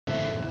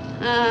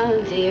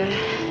Oh, dear.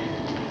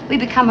 We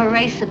become a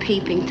race of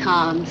peeping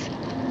Toms.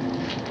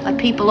 What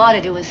people ought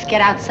to do is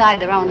get outside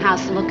their own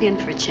house and look in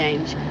for a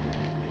change.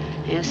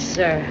 Yes,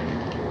 sir.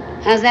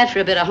 How's that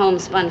for a bit of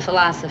homespun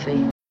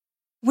philosophy?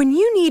 When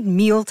you need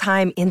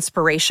mealtime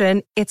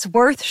inspiration, it's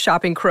worth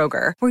shopping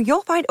Kroger, where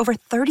you'll find over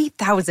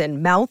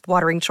 30,000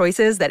 mouth-watering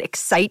choices that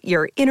excite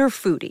your inner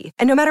foodie.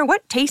 And no matter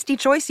what tasty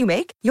choice you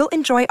make, you'll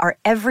enjoy our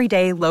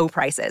everyday low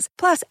prices,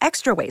 plus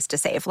extra ways to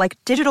save, like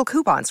digital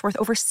coupons worth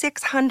over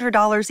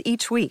 $600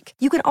 each week.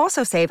 You can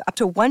also save up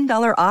to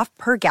 $1 off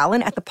per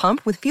gallon at the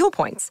pump with fuel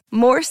points.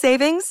 More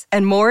savings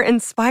and more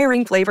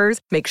inspiring flavors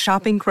make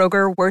shopping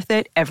Kroger worth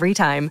it every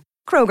time.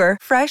 Kroger,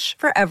 fresh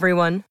for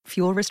everyone.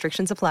 Fuel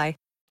restrictions apply.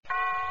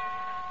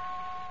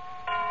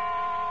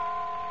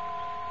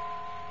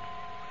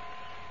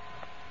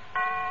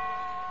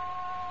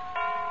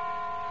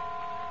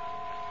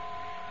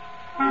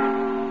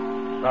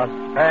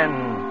 Suspense.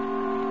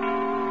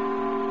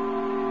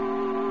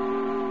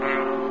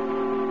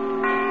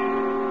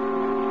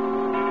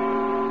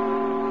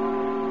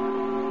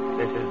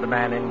 This is the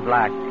Man in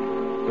Black,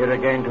 here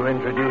again to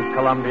introduce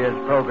Columbia's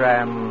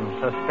program,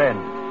 Suspense.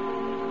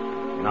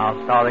 In our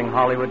starring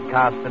Hollywood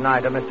cast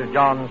tonight are Mr.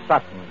 John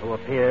Sutton, who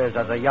appears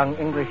as a young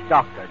English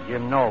doctor,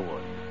 Jim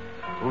Norwood,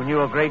 who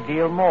knew a great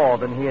deal more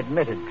than he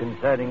admitted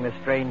concerning the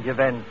strange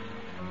events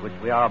which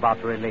we are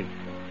about to relate.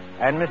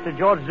 And Mr.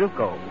 George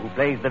Zucco, who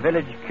plays the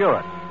village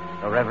curate,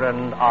 the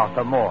Reverend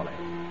Arthur Morley.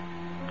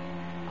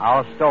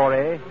 Our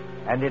story,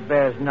 and it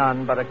bears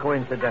none but a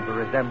coincidental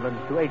resemblance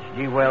to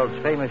H.G. Wells'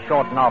 famous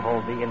short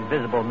novel, The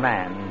Invisible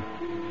Man,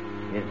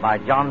 is by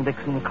John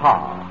Dixon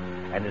Carr,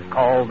 and is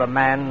called The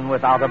Man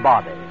Without a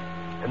Body,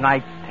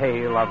 tonight's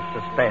tale of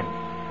suspense.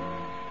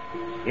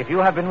 If you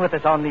have been with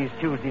us on these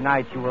Tuesday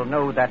nights, you will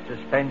know that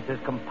suspense is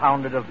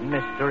compounded of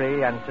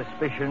mystery and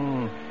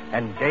suspicion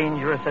and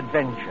dangerous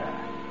adventure.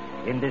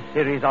 In this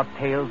series are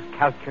tales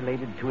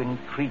calculated to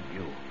intrigue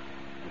you,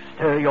 to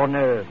stir your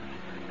nerves,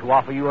 to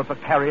offer you a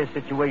precarious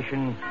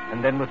situation,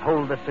 and then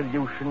withhold the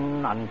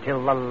solution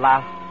until the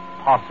last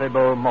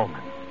possible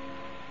moment.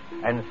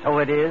 And so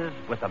it is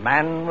with The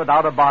Man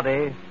Without a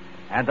Body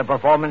and the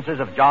performances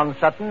of John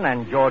Sutton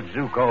and George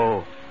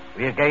Zucco.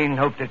 We again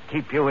hope to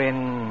keep you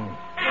in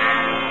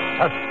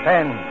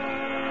suspense.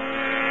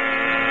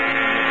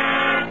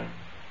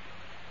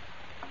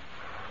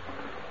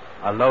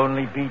 A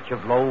lonely beach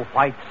of low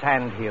white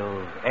sand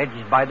hills,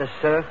 edged by the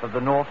surf of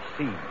the North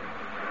Sea.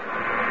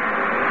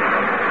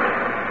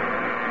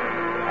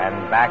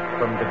 And back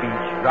from the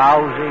beach,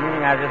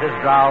 drowsing as it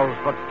has drowsed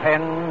for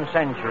 10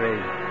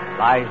 centuries,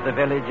 lies the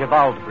village of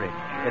Aldbridge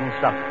in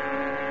Suffolk.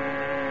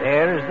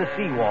 There is the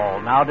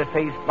seawall, now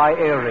defaced by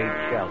air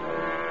raid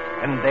shelters.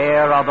 And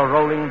there are the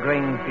rolling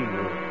grain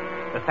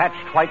fields, the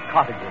thatched white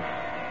cottages,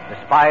 the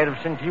spire of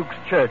St. Luke's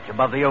Church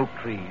above the oak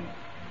trees.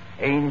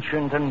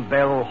 Ancient and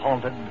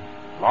bell-haunted,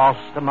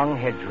 lost among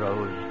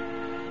hedgerows,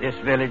 this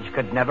village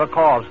could never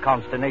cause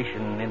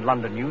consternation in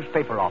London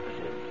newspaper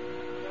offices.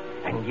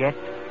 And yet,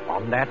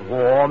 on that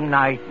warm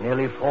night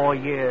nearly 4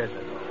 years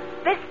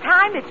ago... This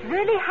time it's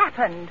really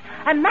happened.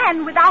 A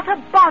man without a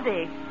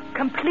body,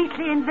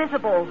 completely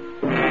invisible.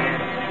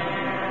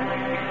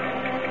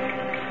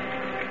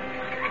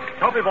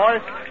 Copy, boy.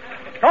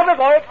 Copy,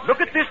 boy. Look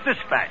at this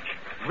dispatch.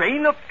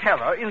 Reign of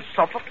terror in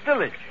Suffolk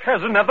Village.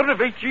 Has another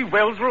of H.G.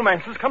 Wells'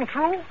 romances come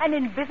true? An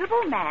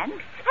invisible man?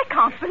 I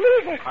can't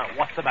believe it.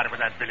 What's the matter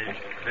with that village?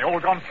 They all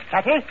gone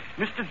scatty?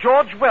 Mr.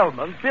 George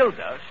Wellman,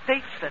 builder,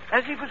 states that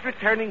as he was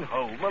returning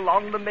home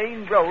along the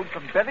main road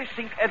from Bury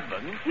St.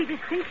 Edmunds... He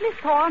distinctly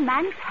saw a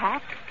man's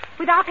hat,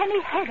 without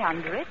any head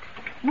under it,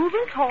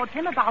 moving towards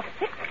him about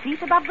 6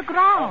 feet above the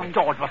ground.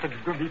 George must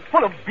have been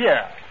full of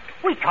beer.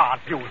 We can't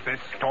use this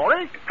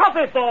story.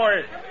 Copy,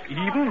 boy.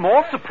 Even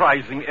more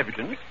surprising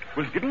evidence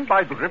was given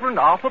by the Reverend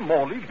Arthur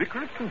Morley,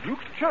 vicar of St.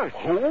 Luke's Church.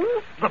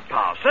 Who? The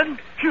parson?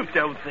 You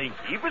don't think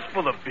he was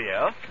full of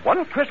beer?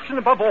 One question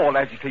above all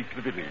agitates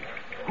the village.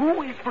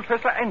 Who is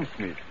Professor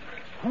Ansmith?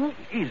 Who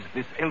is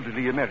this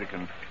elderly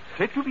American,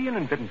 said to be an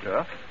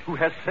inventor, who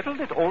has settled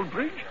at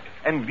Aldbridge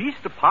and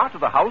leased a part of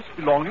the house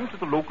belonging to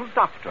the local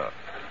doctor?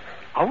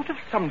 Out of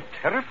some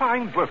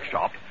terrifying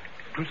workshop,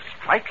 to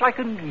strike like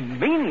a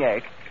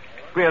maniac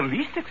where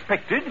least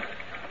expected,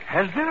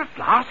 has there at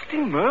last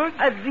emerged...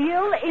 A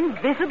real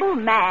invisible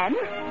man?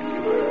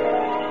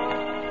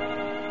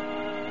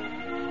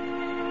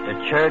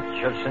 The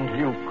Church of St.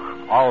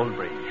 Luke,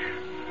 Aldbridge,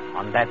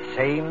 on that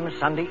same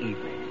Sunday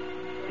evening.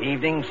 The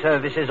evening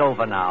service is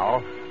over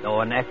now, though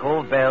an echo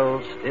of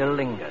bells still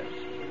lingers.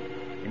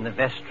 In the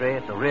vestry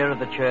at the rear of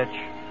the church,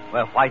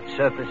 where white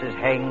surplices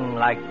hang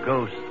like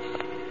ghosts,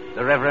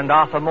 the Reverend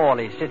Arthur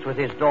Morley sits with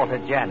his daughter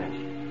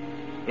Janice.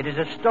 It is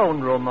a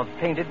stone room of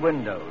painted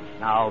windows,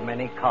 now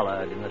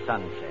many-colored in the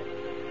sunset.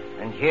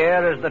 And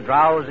here, as the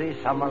drowsy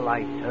summer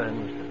light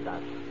turns to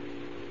dusk...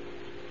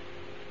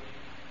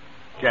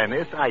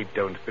 Janice, I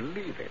don't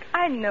believe it.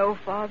 I know,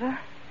 Father.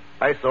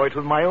 I saw it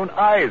with my own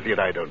eyes, yet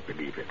I don't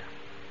believe it.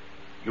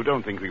 You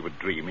don't think we were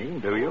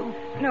dreaming, do you?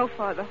 No,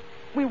 Father.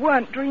 We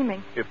weren't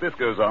dreaming. If this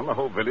goes on, the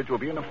whole village will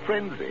be in a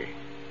frenzy.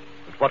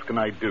 But what can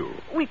I do?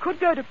 We could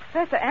go to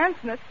Professor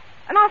Ansmith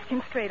and ask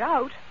him straight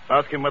out.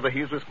 Ask him whether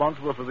he's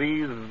responsible for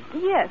these...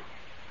 Yes.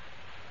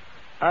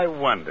 I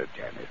wonder,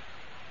 Janice.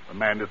 The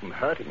man isn't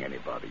hurting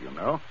anybody, you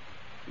know.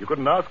 You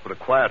couldn't ask for a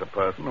quieter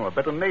person or a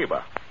better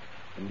neighbor.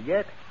 And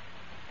yet...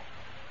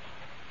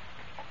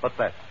 What's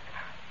that?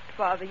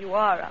 Father, you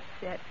are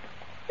upset.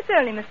 It's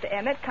only Mr.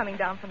 Emmett coming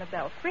down from the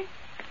belfry.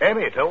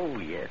 Emmett? Oh,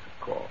 yes,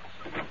 of course.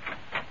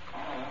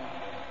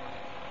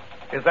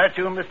 Is that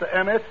you, Mr.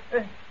 Emmett?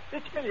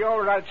 It's me,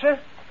 all right, sir.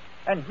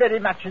 And very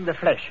much in the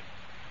flesh.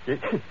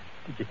 Did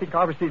you think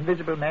I was the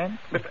invisible man?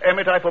 Mr.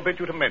 Emmett, I forbid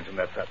you to mention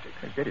that subject.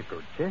 Very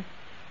good, sir.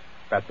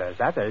 But there's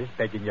others,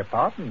 begging your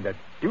pardon, that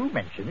do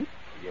mention it.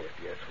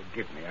 Yes,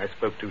 forgive me. I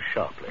spoke too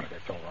sharply. Oh,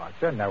 that's all right,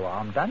 sir. No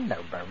harm done,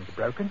 no bones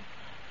broken.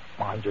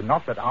 Mind you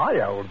not that I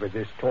hold with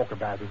this talk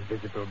about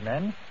invisible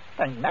men.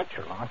 Ain't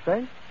natural, I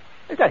say.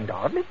 It ain't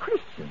hardly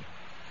Christian.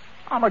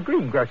 I'm a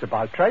greengrocer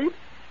by trade,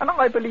 and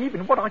I believe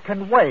in what I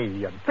can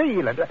weigh and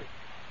feel and...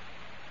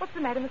 What's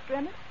the matter, Mr.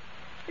 Emmett?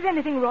 Is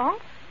anything wrong?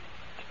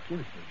 Excuse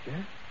me,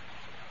 sir.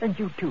 And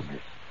you too,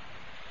 miss.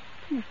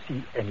 Do you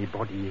see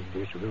anybody in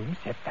this room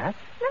except that?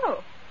 No,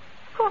 of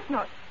course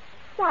not.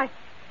 Why?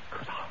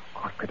 Because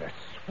I could have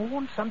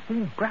sworn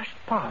something brushed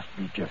past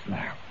me just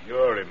now.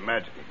 You're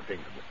imagining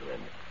things, Mr.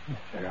 Emmett. Yes,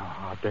 sir,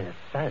 I dare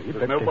say.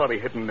 There's nobody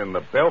hidden in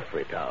the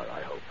belfry tower,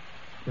 I hope.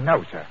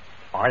 No, sir.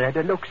 I had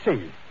a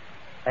look-see.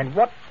 And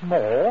what's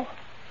more,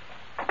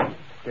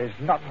 there's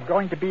not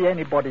going to be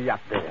anybody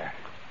up there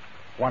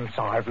once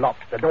I've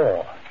locked the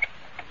door.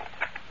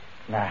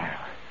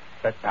 Now,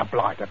 let the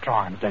blighter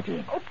try and get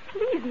in. Oh,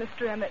 please,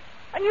 Mr. Emmett.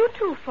 And you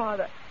too,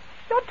 Father.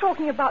 You're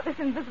talking about this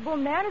invisible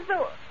man as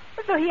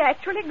though he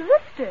actually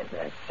existed.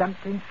 There's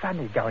something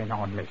funny going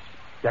on, miss.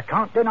 You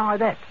can't deny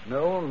that.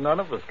 No, none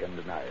of us can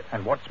deny it.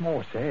 And what's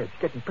more, sir, it's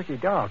getting pretty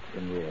dark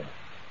in here.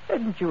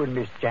 Hadn't you and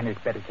Miss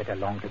Janet better get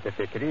along to the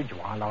vicarage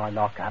while I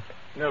lock up?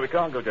 No, we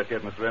can't go just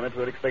yet, Mr. Emmett.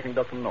 We're expecting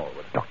Dr.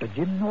 Norwood. Dr.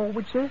 Jim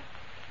Norwood, sir?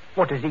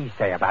 What does he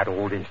say about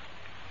all this?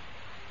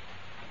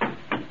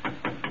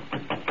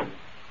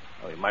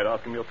 Oh, you might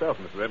ask him yourself,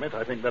 Mr. Emmett.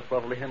 I think that's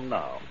probably him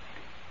now.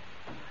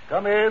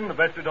 Come in. The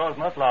vestry door's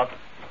not locked.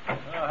 Oh,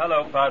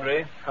 hello,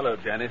 Padre. Hello,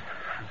 Janice.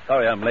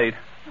 Sorry I'm late.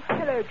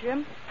 Hello,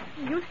 Jim.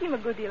 You seem a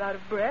good deal out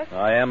of breath.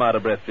 I am out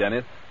of breath,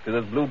 Janice.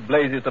 There's blue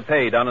blazes to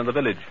pay down in the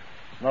village.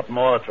 Not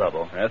more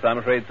trouble. Yes, I'm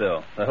afraid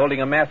so. They're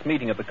holding a mass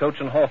meeting at the Coach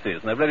and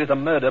Horses, and they're ready to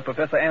murder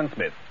Professor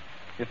Ansmith.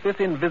 If this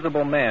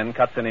invisible man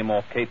cuts any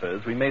more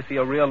capers, we may see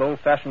a real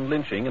old-fashioned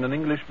lynching in an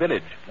English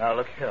village. Now,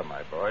 look here,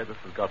 my boy. This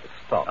has got to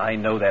stop. I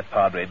know that,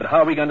 Padre, but how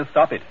are we going to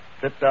stop it?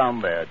 Sit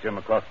down there, Jim,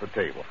 across the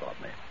table from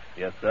me.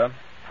 Yes, sir.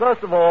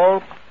 First of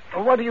all,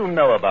 what do you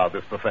know about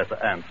this Professor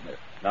Ansmith?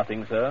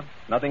 Nothing, sir.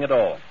 Nothing at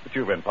all. But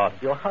you've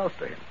imparted your house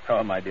to him.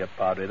 Oh, my dear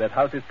Padre, that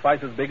house is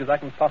twice as big as I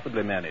can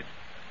possibly manage.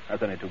 I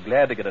was only too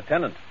glad to get a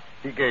tenant.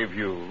 He gave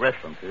you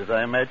references,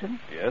 I imagine?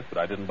 Yes, but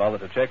I didn't bother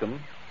to check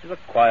them. He's a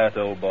quiet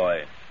old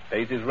boy.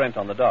 Pays his rent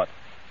on the dot.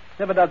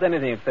 Never does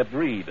anything except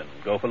read and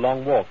go for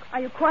long walks.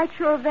 Are you quite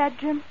sure of that,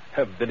 Jim?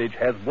 Her village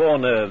has war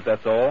nerves,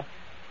 that's all.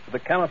 With a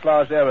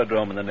camouflaged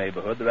aerodrome in the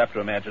neighborhood, they're apt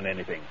to imagine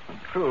anything.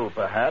 True,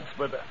 perhaps,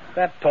 but...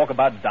 That talk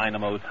about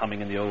dynamos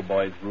humming in the old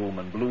boy's room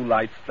and blue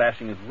lights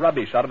flashing is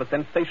rubbish out of a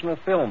sensational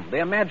film. They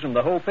imagine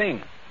the whole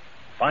thing.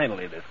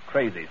 Finally, this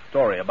crazy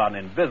story about an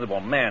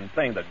invisible man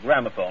playing the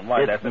gramophone.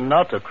 Why, It's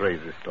not a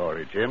crazy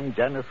story, Jim.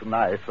 Janice and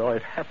I saw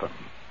it happen.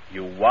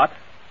 You what?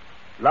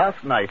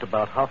 Last night,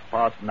 about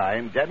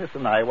 9:30, Janice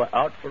and I were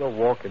out for a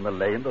walk in the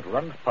lane that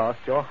runs past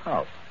your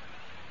house.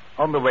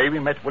 On the way, we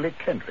met Willie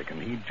Kendrick,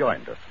 and he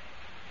joined us.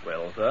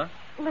 Well, sir?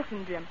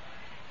 Listen, Jim.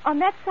 On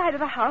that side of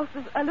the house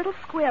is a little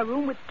square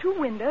room with 2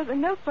 windows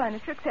and no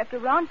furniture except a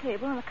round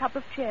table and a couple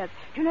of chairs.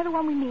 Do you know the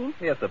one we mean?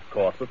 Yes, of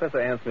course. Professor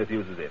Ansmith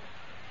uses it.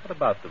 What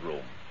about the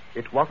room?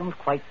 It wasn't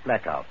quite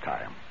blackout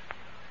time.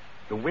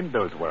 The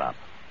windows were up.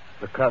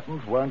 The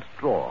curtains weren't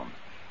drawn.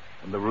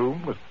 And the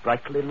room was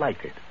brightly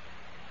lighted.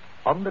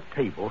 On the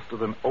table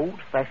stood an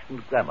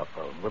old-fashioned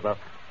gramophone with a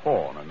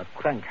horn and a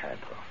crank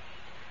handle.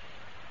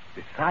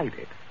 Beside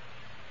it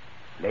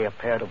lay a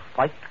pair of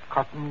white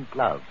cotton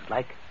gloves,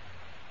 like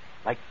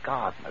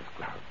gardener's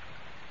gloves.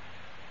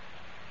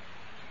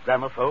 The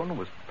gramophone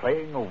was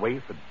playing away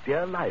for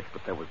dear life,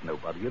 but there was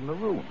nobody in the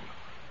room.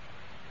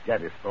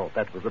 Janice thought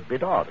that was a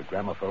bit odd, a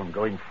gramophone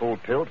going full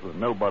tilt with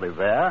nobody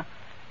there,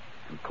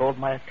 and called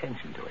my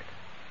attention to it.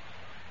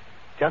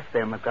 Just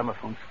then, the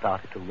gramophone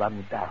started to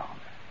run down.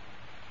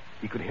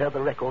 You could hear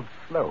the record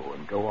slow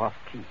and go off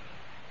key.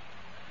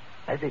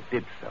 As it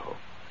did so...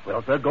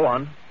 Well, sir, go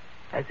on.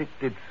 As it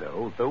did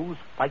so, those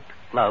white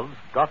gloves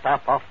got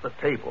up off the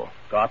table.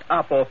 Got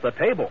up off the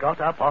table? Got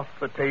up off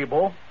the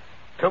table,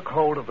 took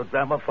hold of the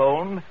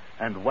gramophone,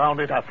 and wound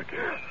it up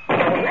again.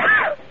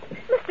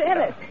 Mr.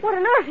 Emmett, what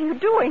on earth are you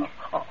doing?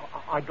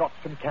 I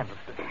dropped some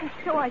candlesticks.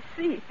 So I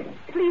see.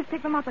 Please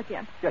pick them up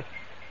again. Yes.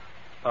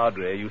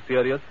 Padre, are you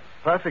serious?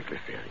 Perfectly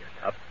serious.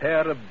 A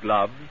pair of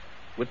gloves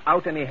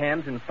without any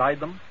hands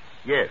inside them?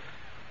 Yes.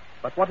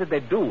 But what did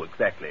they do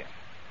exactly?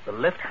 The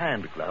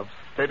left-hand glove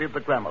steadied the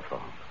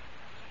gramophone.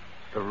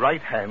 The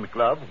right-hand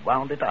glove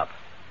wound it up.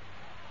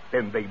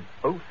 Then they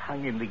both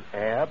hung in the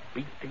air,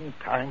 beating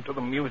time to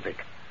the music.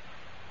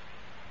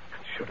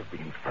 It should have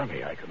been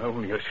funny. I can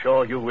only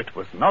assure you it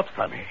was not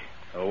funny.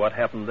 Oh, what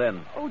happened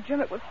then? Oh, Jim,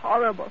 it was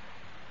horrible.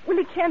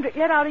 Willie Kendrick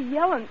let out a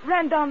yell and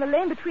ran down the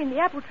lane between the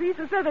apple trees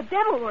as though the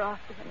devil were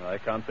after him. I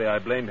can't say I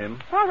blame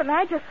him. Father and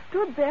I just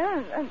stood there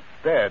and...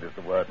 Stared is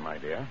the word, my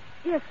dear.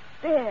 Yes,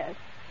 stared.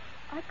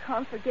 I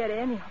can't forget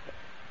any of it.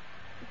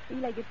 The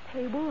three-legged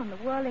table and the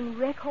whirling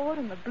record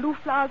and the blue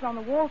flowers on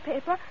the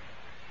wallpaper.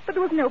 But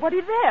there was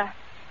nobody there.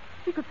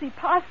 We could see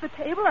past the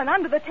table and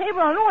under the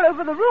table and all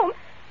over the room.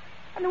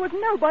 And there was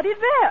nobody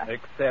there.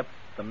 Except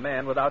the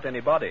man without any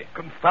body.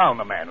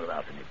 Confound the man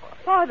without any body.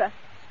 Father,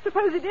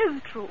 suppose it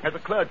is true. As a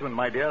clergyman,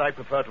 my dear, I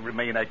prefer to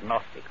remain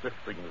agnostic. This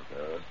thing's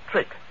a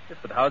trick. Yes,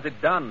 but how's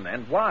it done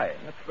and why?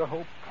 That's the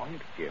whole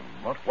point, Jim.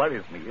 What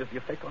worries me is the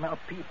effect on our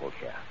people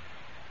here.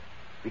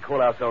 We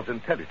call ourselves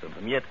intelligent,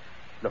 and yet,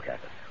 look at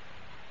us.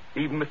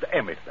 Even Mr.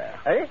 Emmett there.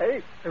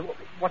 Hey,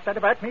 what's that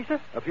about me, sir?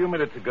 A few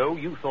minutes ago,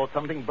 you thought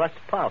something brushed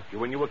past you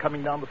when you were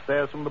coming down the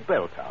stairs from the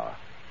bell tower.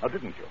 Now,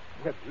 didn't you?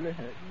 Well,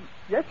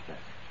 yes, sir.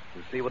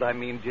 You see what I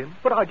mean, Jim?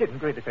 But I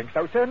didn't really think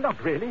so, sir.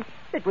 Not really.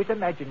 It was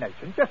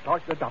imagination, just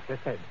like the doctor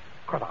said.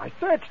 Because I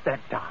searched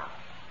that tower.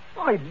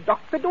 I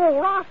locked the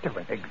door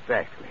afterwards.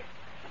 Exactly.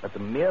 But the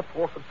mere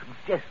force of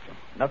suggestion,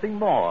 nothing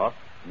more,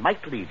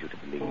 might lead you to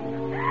believe.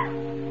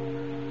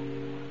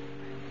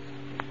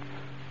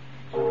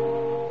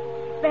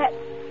 That's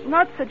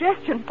not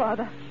suggestion,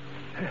 Father.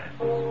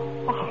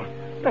 Oh,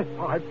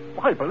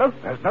 why, below,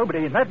 there's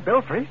nobody in that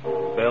belfry.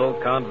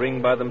 Bells can't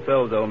ring by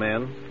themselves, old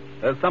man.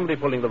 There's somebody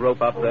pulling the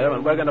rope up there,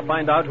 and we're going to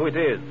find out who it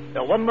is.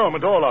 Now, one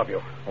moment, all of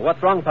you. Well,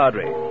 what's wrong,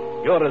 Padre?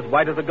 You're as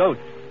white as a ghost.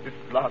 This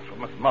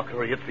blasphemous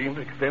mockery, it seems,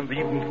 extends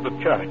even to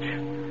the church.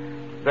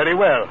 Very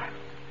well.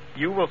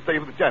 You will stay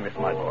with Janice,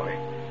 my boy.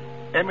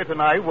 Emmett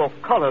and I will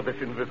collar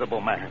this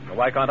invisible man. Well,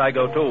 why can't I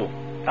go, too?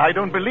 I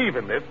don't believe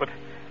in this, but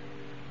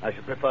I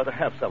should prefer to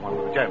have someone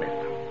with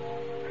Janice.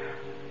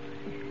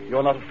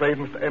 You're not afraid,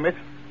 Mr. Emmett?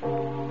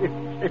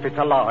 If it's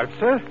alive,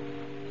 sir,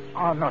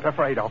 I'm not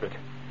afraid of it.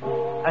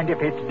 And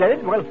if it's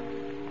dead, well,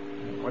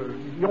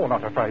 you're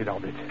not afraid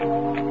of it.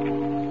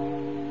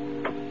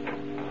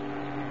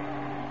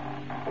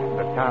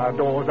 The tower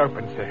door's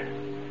open, sir.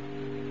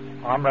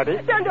 I'm ready.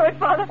 Don't do it,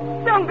 Father.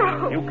 Don't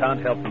go. You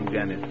can't help him,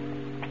 Janice.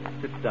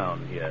 Sit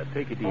down here.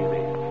 Take it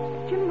easy.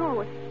 Jim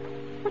Norwood,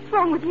 what's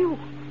wrong with you?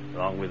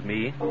 Wrong with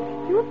me?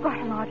 You've got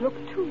an odd look,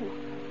 too.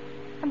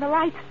 And the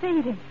light's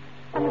fading.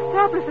 And the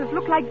surplices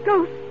look like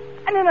ghosts.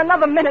 And in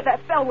another minute, that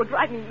spell would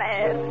drive me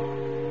mad.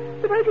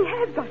 Suppose he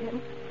has got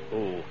him.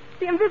 Who?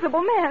 The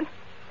invisible man.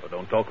 Oh,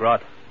 don't talk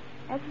rot.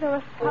 As there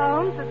are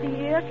sounds that the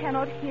ear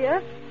cannot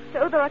hear,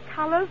 so there are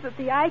colors that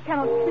the eye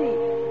cannot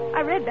see.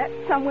 I read that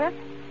somewhere.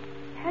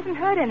 He hasn't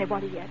hurt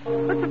anybody yet.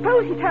 But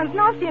suppose he turns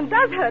nasty and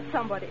does hurt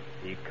somebody.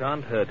 He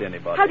can't hurt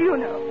anybody. How do you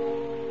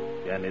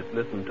know? Janice,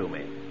 listen to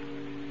me.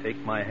 Take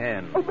my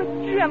hand. Oh, but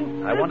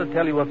Jim... I want to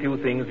tell you a few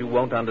things you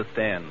won't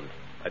understand.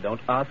 I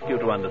don't ask you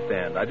to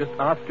understand. I just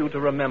ask you to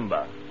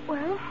remember.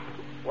 Well,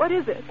 what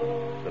is it?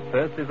 The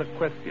first is a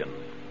question.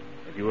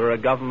 If you were a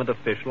government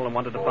official and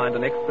wanted to find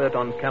an expert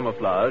on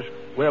camouflage,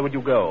 where would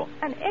you go?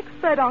 An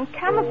expert on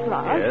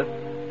camouflage? Yes.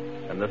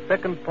 And the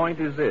second point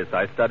is this.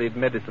 I studied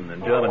medicine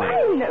in Germany.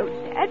 Oh, I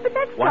know, Dad, but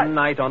that's One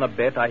night on a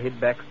bet, I hid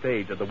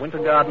backstage at the Winter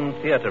Garden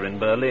Theater in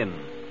Berlin.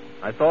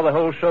 I saw the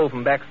whole show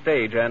from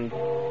backstage, and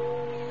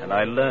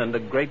I learned a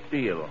great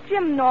deal.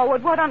 Jim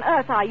Norwood, what on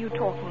earth are you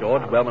talking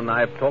George about? Wellman and I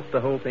have talked the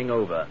whole thing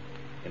over.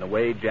 In a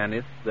way,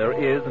 Janice, there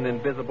is an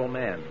invisible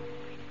man.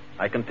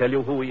 I can tell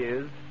you who he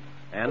is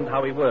and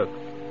how he works.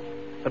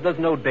 But there's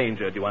no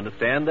danger, do you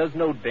understand? There's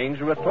no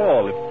danger at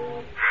all.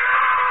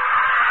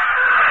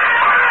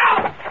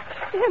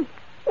 Jim,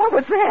 what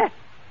was that?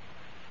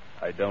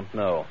 I don't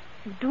know.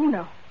 You do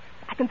know.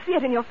 I can see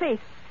it in your face.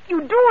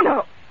 You do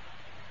know.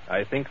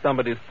 I think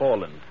somebody's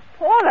fallen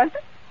Fallen?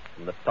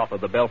 from the top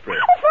of the belfry.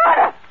 Oh,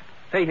 Father!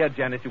 Stay here,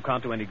 Janice. You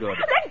can't do any good.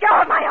 Let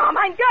go of my arm.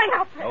 I'm going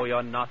up there. No,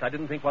 you're not. I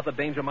didn't think what the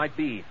danger might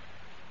be.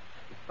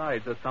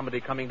 Besides, there's somebody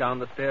coming down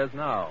the stairs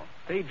now.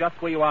 Stay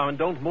just where you are and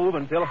don't move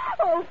until...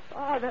 Oh,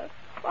 Father.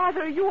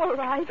 Father, are you all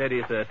right?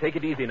 Steady, sir. Take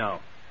it easy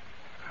now.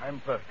 I'm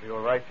perfectly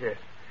all right, yes.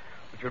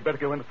 But you'd better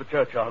go into the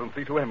churchyard and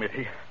see to Emmett.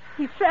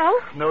 He fell?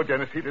 No,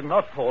 Janice, he did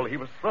not fall. He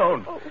was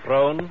thrown. Oh.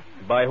 Thrown?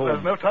 By whom?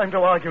 There's no time to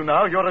argue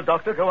now. You're a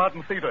doctor. Go out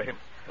and see to him.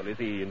 Well, is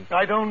he in...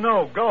 I don't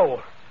know.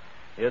 Go.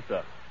 Yes,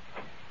 sir.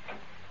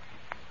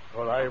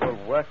 For I will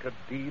work a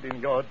deed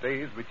in your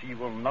days which ye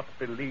will not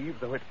believe,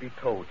 though it be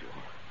told you.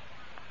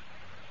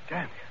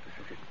 Janice,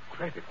 this is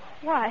incredible.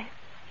 Why?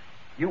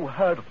 You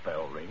heard the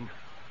bell ring.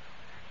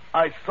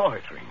 I saw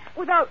it ring.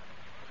 Without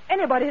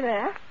anybody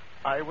there?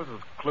 I was as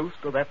close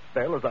to that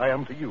bell as I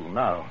am to you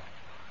now.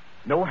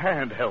 No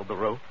hand held the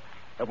rope.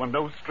 There were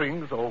no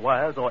strings or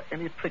wires or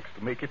any tricks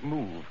to make it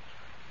move.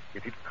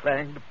 Yet it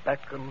clanged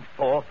back and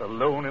forth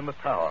alone in the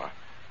tower.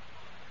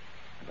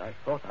 And I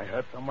thought I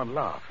heard someone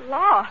laugh.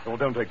 Laugh? Oh,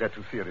 don't take that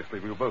too seriously.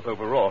 We were both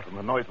overwrought, and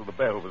the noise of the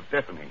bell was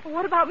deafening.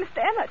 What about Mr.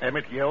 Emmett?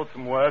 Emmett yelled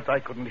some words I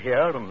couldn't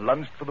hear and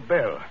lunged for the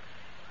bell.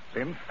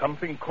 Then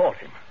something caught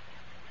him.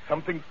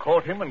 Something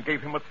caught him and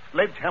gave him a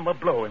sledgehammer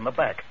blow in the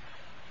back.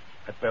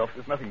 At Belf's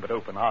there's nothing but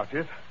open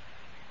arches.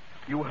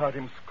 You heard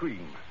him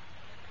scream.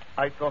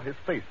 I saw his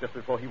face just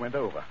before he went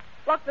over.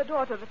 Lock the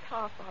door to the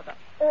car, Father.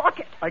 Lock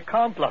it. I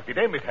can't lock it.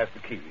 Emmett has the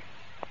key.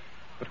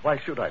 But why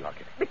should I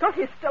lock it? Because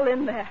he's still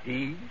in there.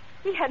 He?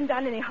 He hadn't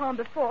done any harm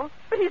before,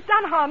 but he's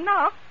done harm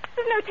now.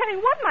 There's no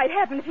telling what might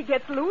happen if he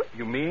gets loose.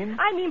 You mean?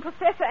 I mean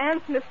Professor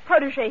Ann Smith's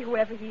protege,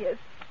 whoever he is.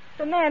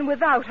 The man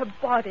without a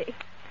body.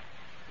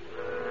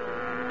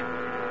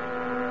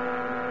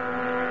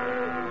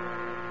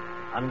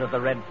 Under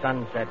the red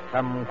sunset,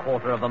 some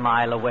quarter of a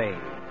mile away,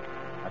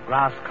 a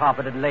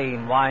grass-carpeted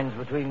lane winds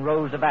between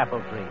rows of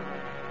apple trees.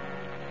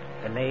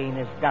 The lane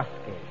is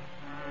dusky,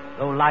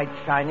 though lights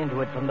shine into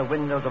it from the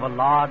windows of a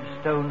large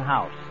stone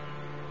house,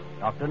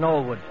 Dr.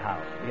 Norwood's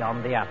house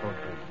beyond the apple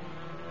tree.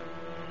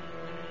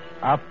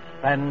 Up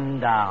and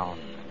down,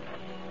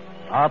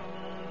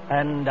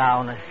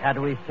 a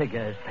shadowy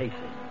figure is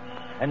pacing.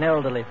 An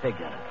elderly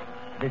figure,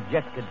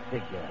 dejected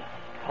figure,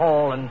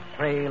 tall and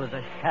frail as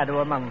a shadow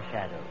among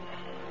shadows,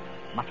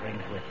 muttering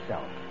to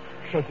itself,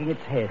 shaking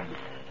its head,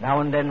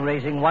 now and then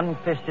raising one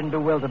fist in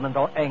bewilderment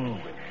or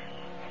anguish.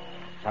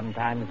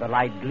 Sometimes the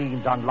light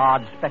gleams on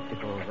large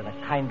spectacles and a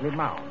kindly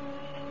mouth.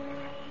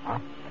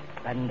 Up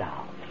and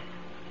down,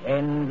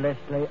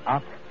 endlessly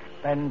up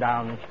and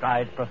down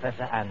strides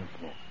Professor Ann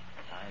Smith.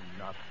 I'm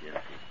not guilty.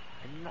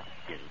 I'm not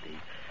guilty.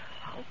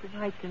 How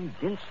can I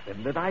convince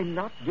them that I'm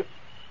not guilty?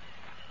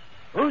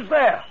 Who's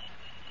there?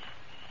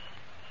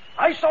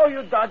 I saw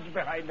you dodge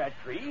behind that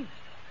tree.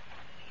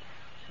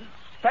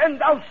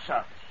 Stand out,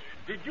 sir.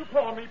 Did you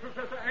call me,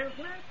 Professor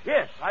Smith?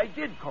 Yes, I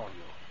did call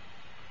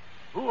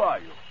you. Who are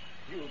you?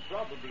 You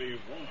probably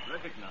won't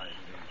recognize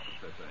me,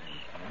 Professor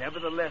Smith.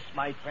 Nevertheless,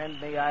 my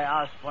friend, may I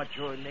ask what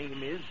your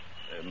name is?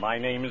 My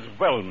name is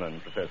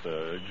Wellman,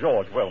 Professor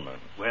George Wellman.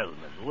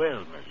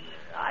 Wellman.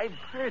 I've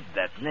heard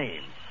that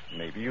name.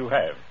 Maybe you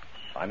have.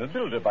 I'm a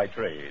builder by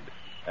trade,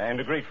 and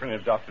a great friend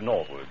of Dr.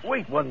 Norwood.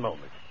 Wait one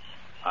moment.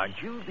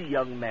 Aren't you the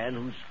young man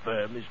whose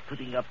firm is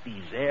putting up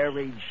these air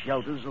raid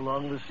shelters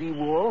along the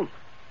seawall?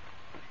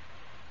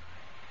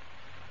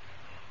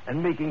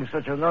 And making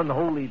such an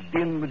unholy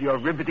din with your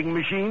riveting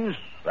machines?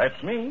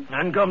 That's me.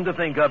 And come to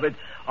think of it,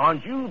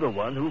 aren't you the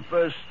one who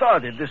first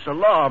started this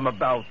alarm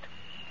about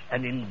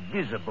an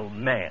invisible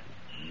man?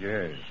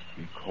 Yes,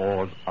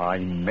 because I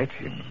met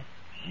him.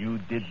 You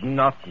did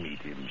not meet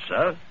him,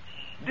 sir.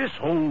 This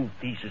whole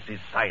thesis is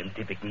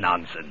scientific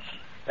nonsense,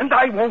 and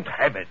I won't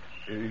have it.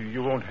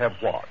 You won't have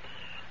what?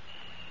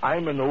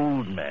 I'm an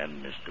old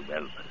man, Mr.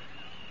 Wellman.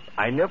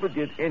 I never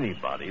did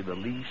anybody the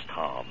least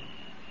harm.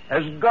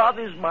 As God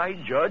is my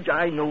judge,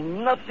 I know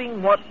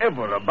nothing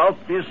whatever about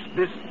this...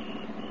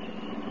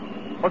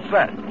 What's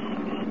that?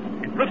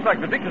 It looks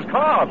like the vicar's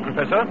car,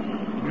 Professor.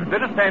 You'd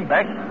better stand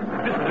back.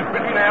 This is a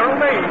pretty narrow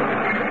lane.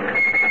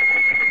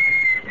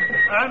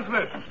 Ann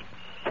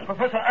Smith.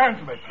 Professor Ann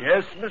Smith.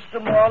 Yes,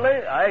 Mr.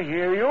 Morley, I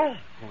hear you.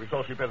 We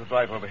thought you'd better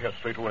drive over here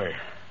straight away.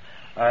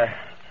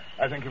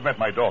 I think you've met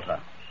my daughter.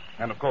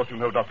 And, of course, you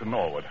know Dr.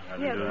 Norwood.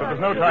 Yes, but there's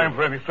no time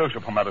for any social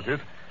formalities.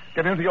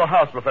 Get into your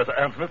house, Professor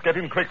Ann Smith. Get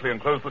in quickly and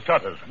close the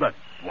shutters. But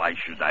why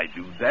should I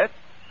do that?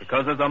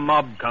 Because there's a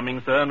mob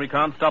coming, sir, and we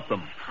can't stop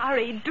them.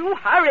 Hurry, do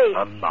hurry.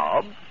 A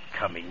mob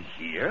coming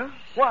here?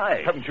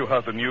 Why? Haven't you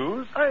heard the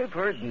news? I've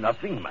heard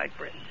nothing, my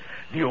friend.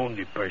 The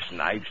only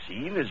person I've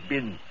seen has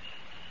been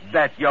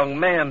that young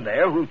man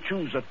there who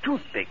chews a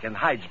toothpick and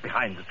hides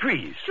behind the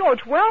trees.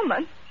 George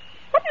Wellman?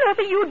 What on earth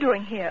are you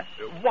doing here?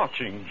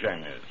 Watching,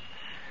 Janice.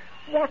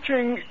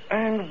 Watching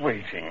and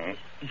waiting,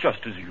 just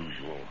as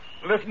usual.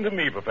 Listen to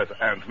me, Professor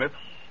Ann Smith.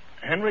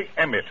 Henry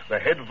Emmett, the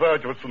head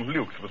verger at St.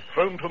 Luke's, was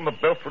thrown from the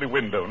belfry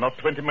window not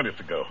 20 minutes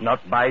ago.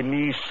 Not by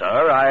me,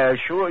 sir, I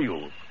assure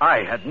you.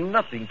 I had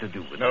nothing to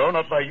do with it. No,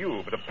 not by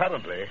you, but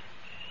apparently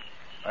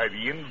by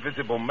the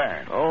invisible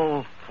man.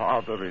 Oh,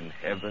 Father in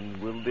heaven,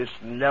 will this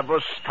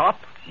never stop?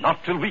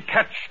 Not till we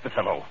catch the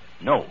fellow.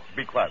 No.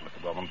 Be quiet,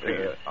 Mr. Wellman,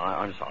 please.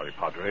 I'm sorry,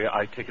 Padre.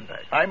 I take it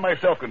back. I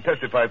myself can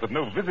testify that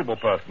no visible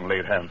person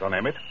laid hands on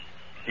Emmett.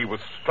 He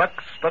was struck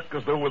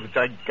as though with a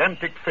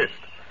gigantic fist.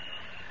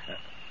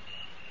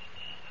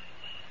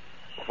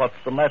 What's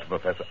the matter,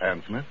 Professor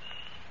Ann Smith?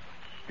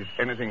 Is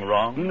anything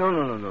wrong? No.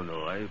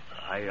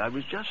 I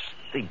was just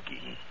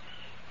thinking.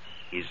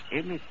 Is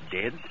Emmett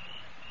dead?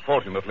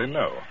 Fortunately,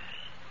 no.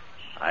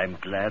 I'm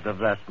glad of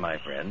that, my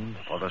friend,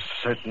 for a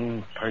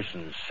certain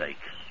person's sake.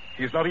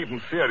 He's not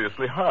even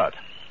seriously hurt.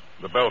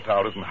 The bell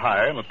tower isn't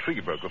high, and a tree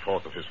broke the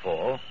force of his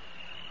fall.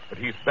 But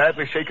he's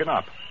badly shaken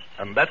up,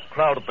 and that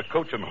crowd at the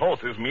Coach and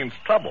Horses means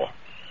trouble.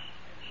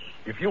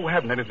 If you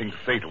haven't anything to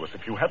say to us,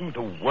 if you haven't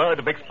a word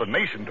of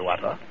explanation to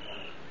utter...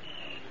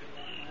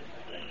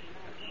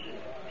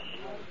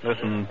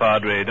 Listen,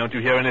 Padre, don't you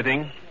hear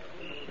anything?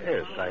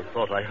 Yes, I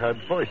thought I heard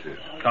voices.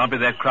 Can't be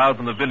that crowd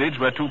from the village.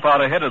 We're too far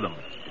ahead of them.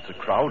 It's a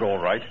crowd, all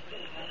right.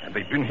 And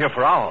they've been here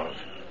for hours.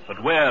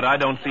 But where? I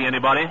don't see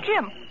anybody.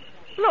 Jim,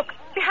 look,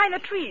 behind the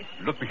trees.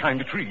 Look behind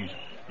the trees.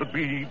 Look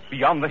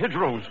beyond the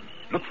hedgerows.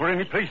 Look for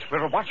any place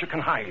where a watcher can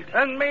hide.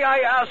 And may I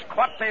ask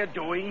what they're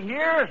doing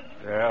here?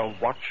 They're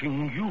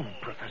watching you,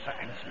 Professor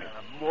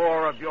Ansmith.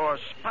 More of your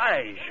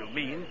spies, you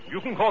mean? You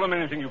can call them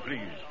anything you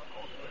please.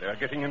 They're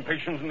getting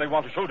impatient and they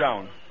want a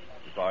showdown.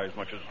 If I as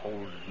much as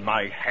hold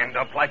my hand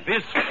up like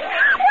this...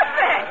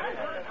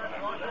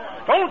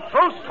 Don't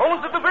throw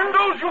stones at the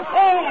windows, you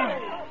fools!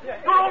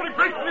 You're only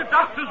breaking the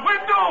doctor's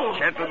window!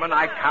 Gentlemen,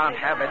 I can't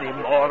have any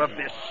more of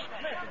this.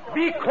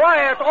 Be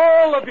quiet,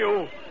 all of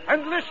you,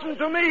 and listen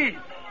to me.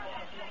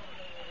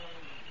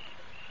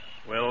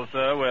 Well,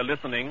 sir, we're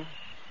listening.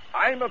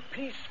 I'm a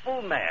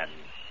peaceful man.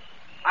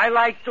 I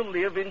like to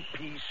live in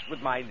peace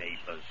with my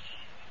neighbors.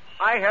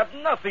 I have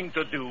nothing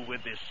to do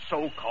with this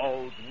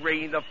so-called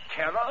reign of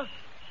terror.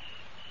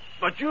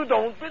 But you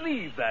don't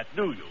believe that,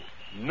 do you?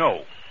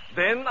 No.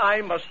 Then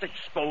I must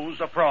expose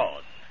a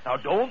fraud. Now,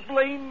 don't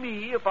blame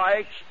me if I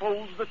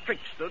expose the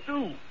trickster,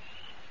 too.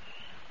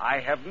 I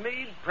have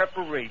made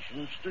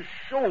preparations to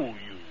show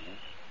you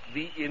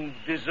the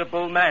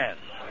invisible man.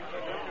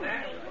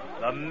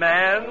 The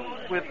man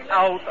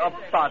without a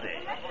body.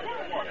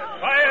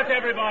 Quiet,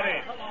 everybody.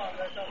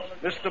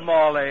 Mr.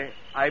 Morley,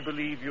 I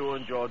believe you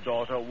and your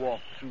daughter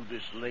walked through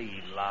this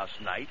lane last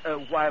night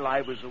while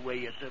I was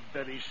away at the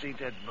very St.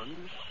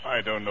 Edmunds.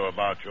 I don't know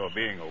about your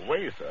being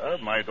away, sir.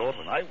 My daughter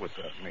and I were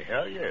certainly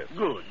here, yes.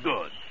 Good,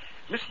 good.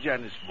 Miss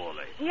Janice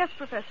Morley, Yes,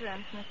 Professor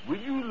Ansmith. will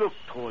you look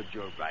toward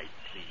your right,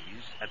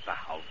 please, at the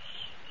house?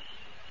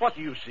 What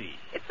do you see?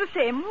 It's the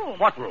same room.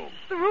 What room?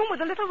 The room with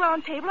the little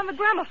round table and the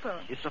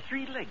gramophone. It's a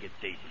three-legged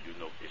table, you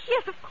notice.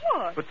 Yes, of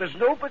course. But there's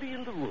nobody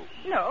in the room.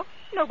 No,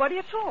 nobody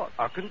at all.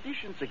 Are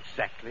conditions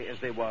exactly as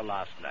they were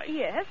last night?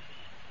 Yes.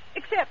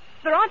 Except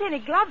there aren't any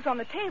gloves on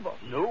the table.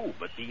 No,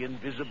 but the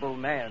invisible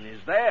man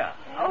is there.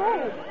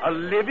 Oh. A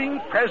living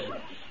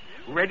presence,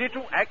 ready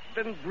to act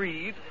and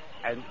breathe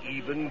and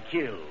even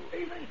kill.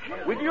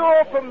 With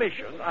your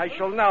permission, I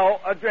shall now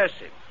address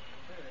him.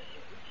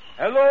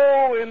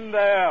 Hello in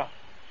there.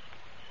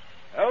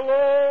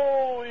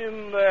 Hello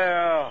in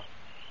there.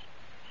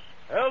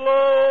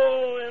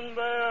 Hello in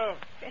there.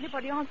 If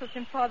anybody answers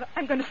him, Father,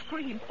 I'm going to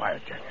scream.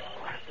 Quiet, Janice,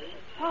 quiet.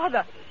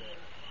 Father,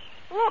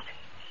 look.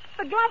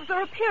 The gloves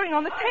are appearing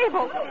on the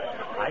table.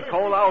 I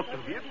call out to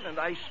him and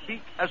I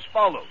speak as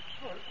follows.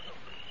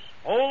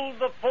 Hold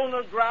the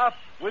phonograph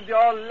with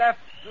your left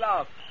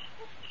glove.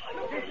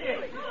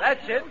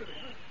 That's it.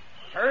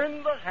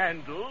 Turn the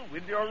handle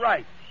with your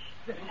right.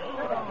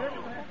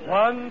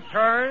 One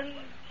turn,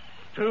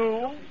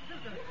 2,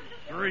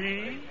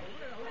 3,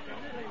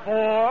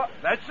 4.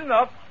 That's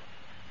enough.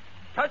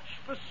 Touch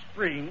the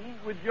spring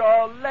with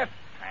your left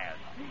hand.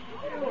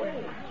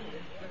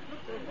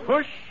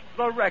 Push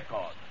the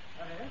record.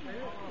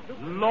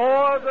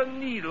 Lower the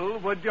needle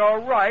with your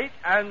right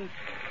and...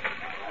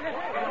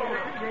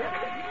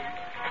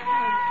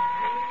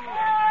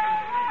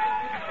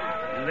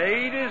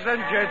 Ladies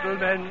and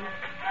gentlemen,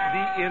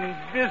 the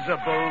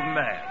invisible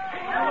man.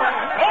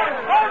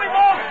 Hold him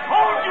off!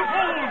 Hold, you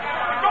fools!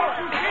 Don't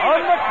you see?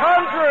 On the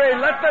contrary,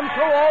 let them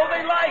throw all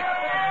they like.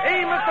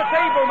 Aim at the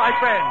table, my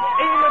friend.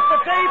 Aim at the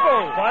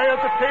table. Why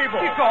at the table?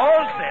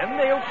 Because then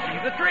they'll see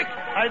the trick.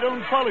 I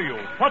don't follow you.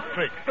 What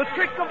trick? The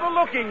trick of the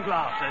looking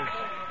glasses.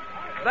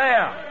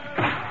 There.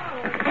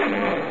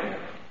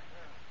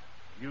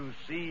 You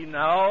see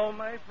now,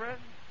 my friend?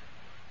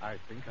 I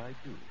think I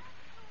do.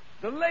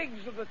 The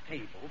legs of the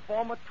table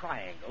form a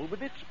triangle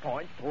with its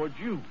point toward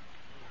you.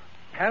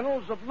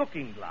 Panels of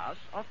looking glass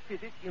are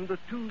fitted in the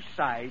two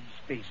sides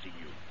facing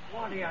you.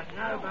 What do you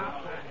know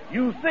about that?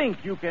 You think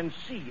you can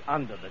see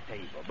under the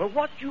table, but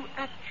what you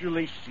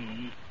actually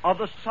see are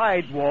the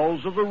side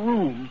walls of the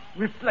room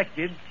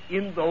reflected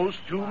in those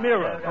two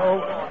mirrors. Oh,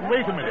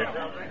 wait a minute.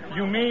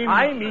 You mean...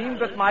 I mean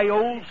that my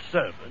old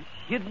servant,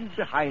 hidden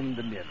behind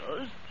the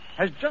mirrors,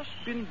 has just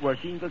been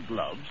working the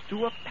gloves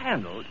to a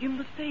panel in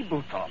the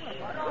tabletop.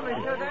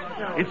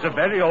 It's a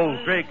very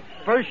old trick,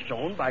 first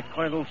shown by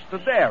Colonel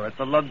Stadair at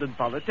the London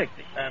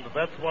Polytechnic. And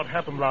that's what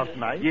happened last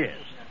night? Yes.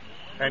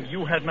 And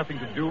you had nothing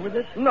to do with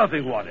it?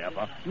 Nothing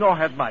whatever, nor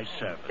had my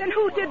servant. Then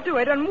who did do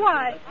it and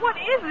why? What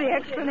is the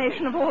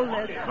explanation of all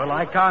this? Well,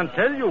 I can't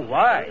tell you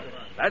why.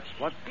 That's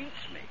what beats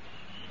me.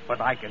 But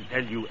I can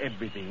tell you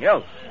everything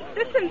else.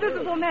 This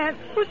invisible man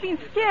who's been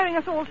scaring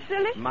us all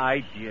silly?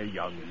 My dear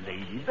young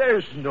lady,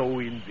 there's no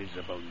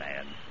invisible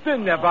man. There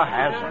never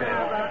has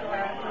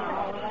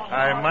been.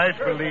 I might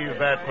believe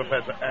that,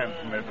 Professor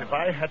Ansmith, if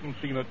I hadn't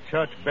seen a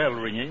church bell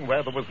ringing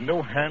where there was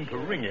no hand to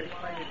ring it.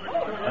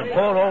 And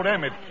poor old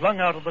Emmett flung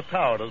out of the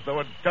tower as though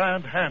a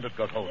giant hand had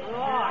got hold of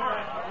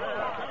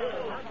him.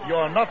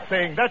 You're not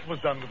saying that was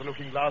done with the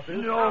looking glasses?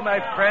 No, my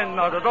friend,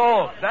 not at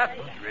all. That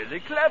was really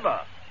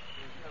clever.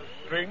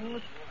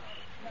 Strings,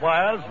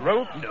 wires,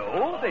 rope?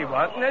 No, they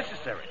weren't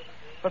necessary.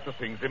 But the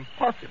thing's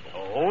impossible.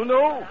 Oh,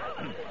 no.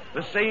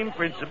 The same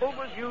principle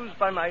was used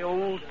by my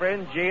old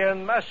friend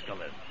J.N.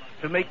 Maskelyne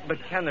to make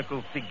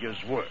mechanical figures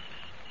work.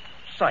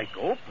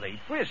 Psycho played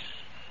whist,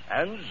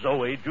 and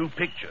Zoe drew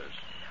pictures.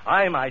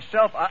 I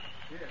myself,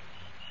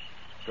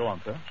 Go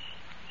on, sir.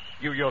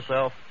 You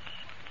yourself,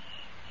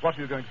 what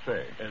are you going to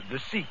say? The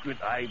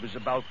secret I was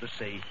about to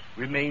say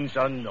remains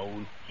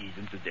unknown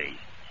even today.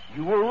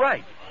 You were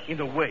right, in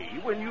a way,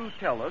 when you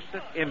tell us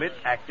that Emmett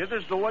acted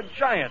as though a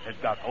giant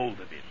had got hold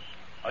of him.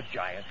 A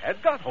giant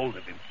had got hold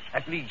of him.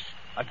 At least,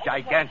 a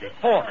gigantic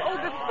force. Oh,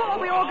 before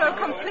we all go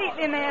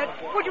completely mad,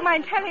 would you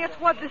mind telling us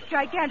what this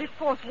gigantic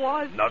force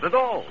was? Not at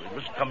all. It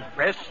was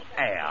compressed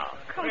air.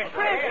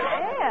 Compressed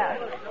air?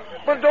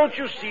 But don't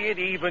you see it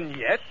even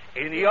yet,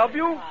 any of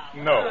you?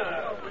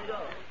 No.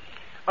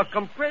 A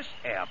compressed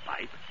air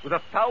pipe with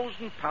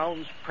 1,000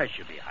 pounds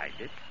pressure behind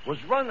it was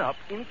run up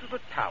into the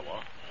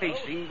tower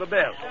facing the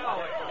bell.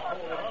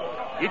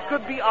 It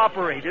could be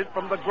operated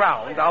from the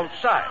ground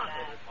outside.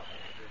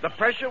 The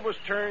pressure was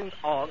turned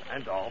on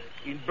and off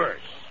in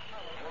bursts.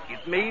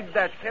 It made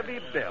that heavy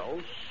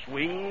bell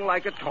swing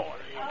like a toy.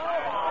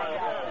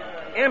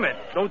 Emmett,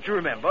 don't you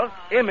remember?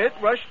 Emmett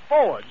rushed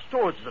forwards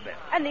towards the bell.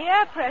 And the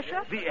air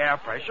pressure? The air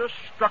pressure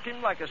struck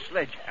him like a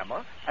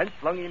sledgehammer and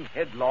flung him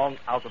headlong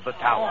out of the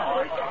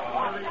tower.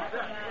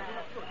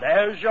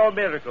 There's your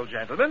miracle,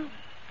 gentlemen.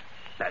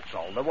 That's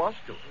all there was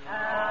to it.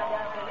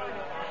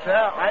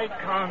 Sir, I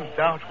can't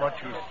doubt what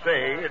you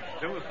say. It's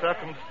too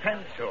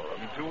circumstantial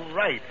and too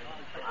right.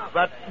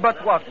 But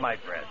what, my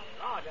friend?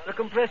 The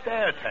compressed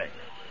air tank.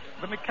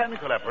 The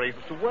mechanical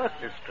apparatus to work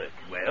this trick.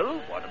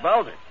 Well, what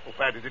about it? Well,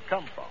 where did it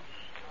come from?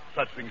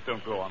 Such things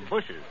don't grow on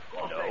bushes.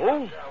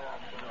 No,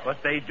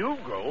 but they do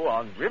grow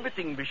on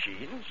riveting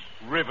machines.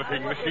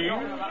 Riveting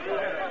machines?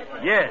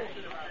 Yes,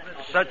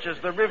 such as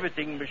the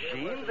riveting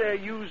machine they're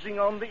using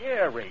on the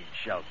air raid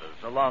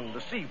shelters along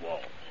the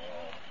seawall.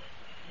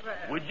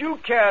 Would you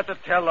care to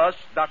tell us,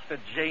 Dr.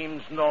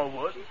 James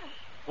Norwood,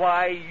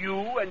 why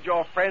you and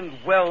your friend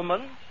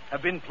Wellman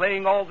have been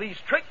playing all these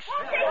tricks?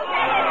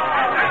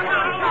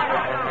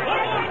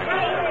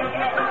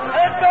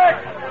 Head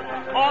back!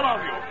 All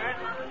of you.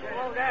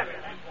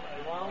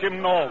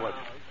 Jim Norwood,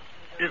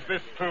 is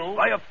this true?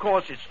 Why, of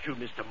course it's true,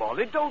 Mr.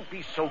 Morley. Don't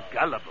be so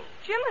gullible.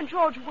 Jim and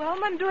George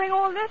Wellman doing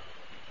all this?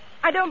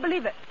 I don't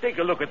believe it. Take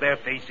a look at their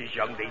faces,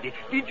 young lady.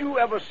 Did you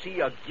ever see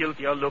a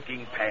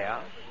guiltier-looking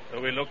pair?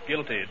 So we look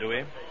guilty, do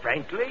we?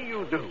 Frankly,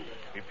 you do.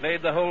 We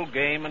played the whole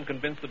game and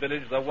convinced the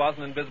village there was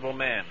an invisible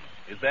man.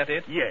 Is that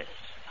it? Yes.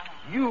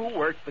 You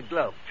worked the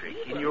glove trick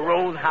in your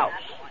own house.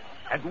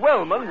 And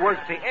Wellman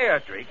worked the air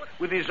trick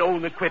with his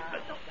own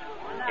equipment.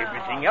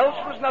 Everything else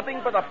was nothing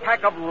but a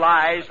pack of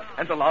lies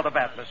and a lot of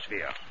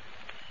atmosphere.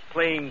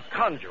 Playing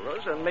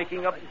conjurers and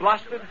making a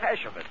blasted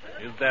hash of it.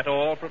 Is that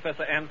all,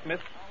 Professor Smith?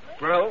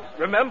 Well,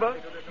 remember,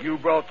 you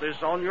brought this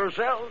on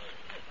yourselves.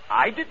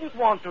 I didn't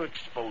want to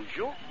expose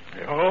you.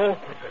 No,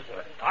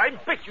 Professor. I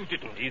bet you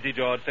didn't. Easy,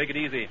 George. Take it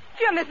easy.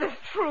 Jim, is this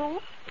true?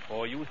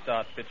 Before you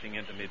start pitching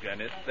into me,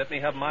 Janice, let me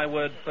have my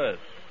word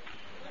first.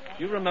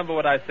 You remember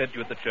what I said to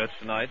you at the church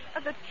tonight?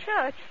 At the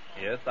church?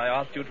 Yes, I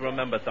asked you to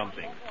remember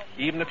something,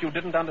 even if you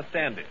didn't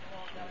understand it.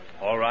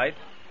 All right.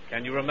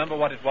 Can you remember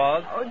what it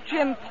was? Oh,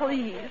 Jim,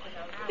 please.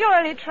 You're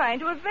only trying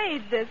to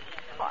evade this.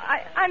 Oh,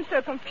 I'm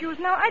so confused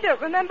now, I don't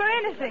remember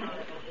anything.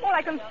 All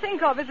I can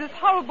think of is this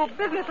horrible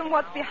business and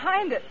what's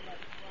behind it.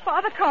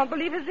 Father can't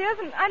believe his ears,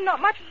 and I'm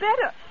not much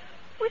better.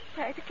 We've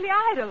practically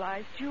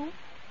idolized you.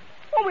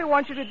 All we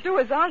want you to do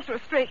is answer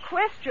a straight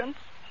question.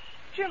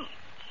 Jim,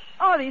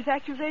 are these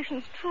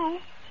accusations true?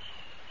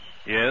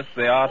 Yes,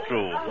 they are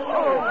true.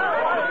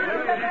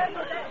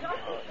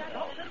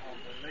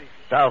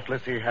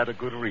 Doubtless he had a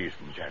good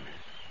reason, Janice.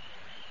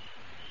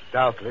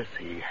 Doubtless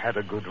he had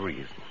a good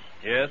reason.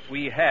 Yes,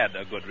 we had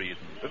a good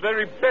reason. The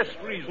very best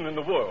reason in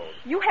the world.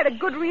 You had a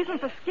good reason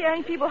for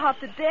scaring people half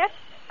to death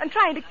and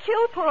trying to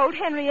kill poor old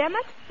Henry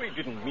Emmett? We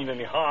didn't mean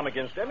any harm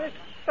against Emmett.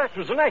 That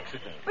was an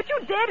accident. But you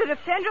dare to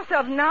defend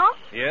yourself now?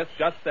 Yes,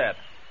 just that.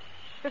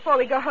 Before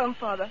we go home,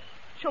 Father,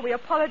 shall we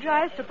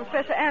apologize to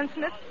Professor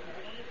Smith?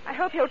 I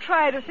hope he'll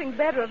try to think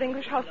better of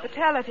English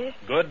hospitality.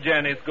 Good,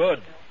 Janice,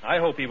 good. I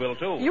hope he will,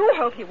 too. You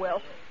hope he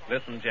will.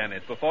 Listen,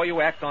 Janice, before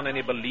you act on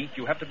any belief,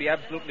 you have to be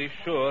absolutely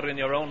sure in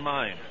your own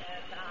mind.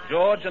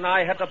 George and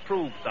I had to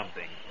prove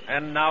something,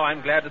 and now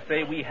I'm glad to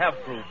say we have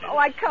proved it. Oh,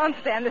 I can't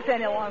stand this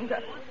any longer.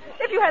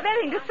 If you have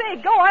anything to say,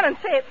 go on and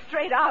say it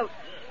straight out.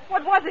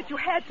 What was it you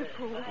had to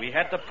prove? We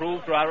had to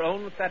prove to our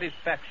own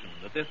satisfaction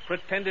that this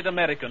pretended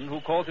American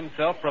who calls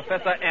himself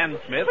Professor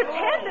Smith...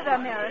 Pretended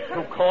American?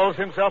 Who calls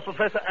himself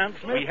Professor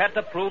Smith? We had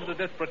to prove that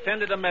this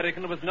pretended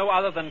American was no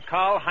other than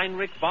Karl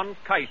Heinrich von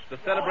Keist, the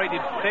celebrated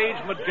stage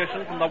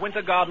magician from the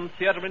Winter Garden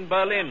Theater in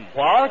Berlin.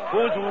 What?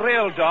 Whose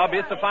real job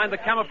is to find the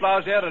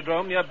camouflage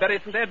aerodrome near Bury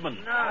St.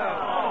 Edmunds.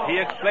 No. He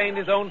explained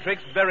his own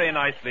tricks very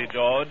nicely,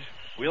 George.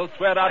 We'll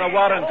swear out a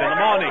warrant in the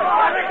morning.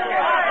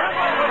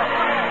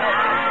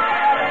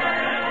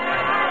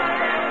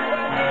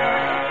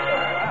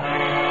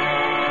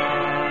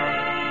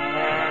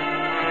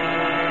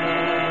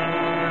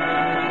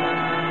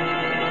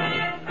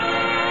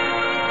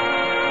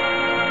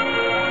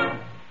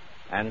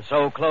 And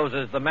so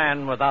closes The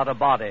Man Without a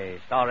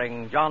Body,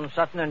 starring John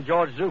Sutton and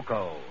George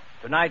Zuko.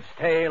 Tonight's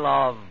tale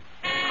of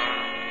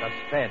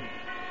Suspense.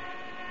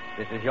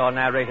 This is your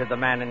narrator, the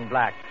Man in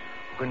Black,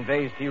 who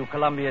conveys to you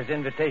Columbia's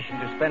invitation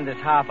to spend this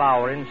half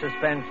hour in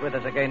suspense with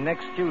us again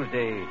next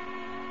Tuesday,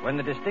 when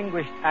the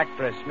distinguished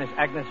actress, Miss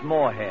Agnes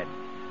Moorehead,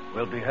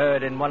 will be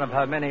heard in one of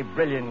her many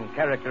brilliant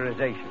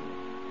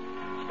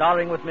characterizations.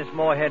 Starring with Miss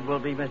Moorehead will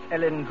be Miss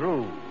Ellen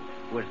Drew,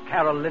 who as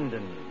Carol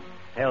Linden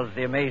tells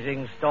the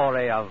amazing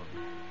story of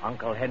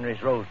Uncle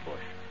Henry's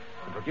Rosebush.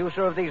 The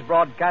producer of these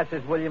broadcasts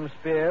is William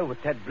Spear,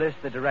 with Ted Bliss,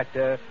 the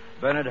director,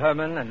 Bernard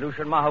Herrmann and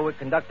Lucian Mahowick,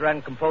 conductor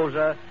and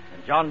composer,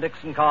 and John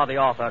Dixon Carr, the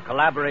author,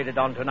 collaborated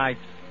on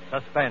tonight's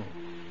Suspense.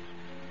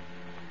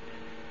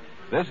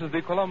 This is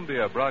the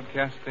Columbia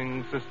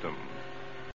Broadcasting System.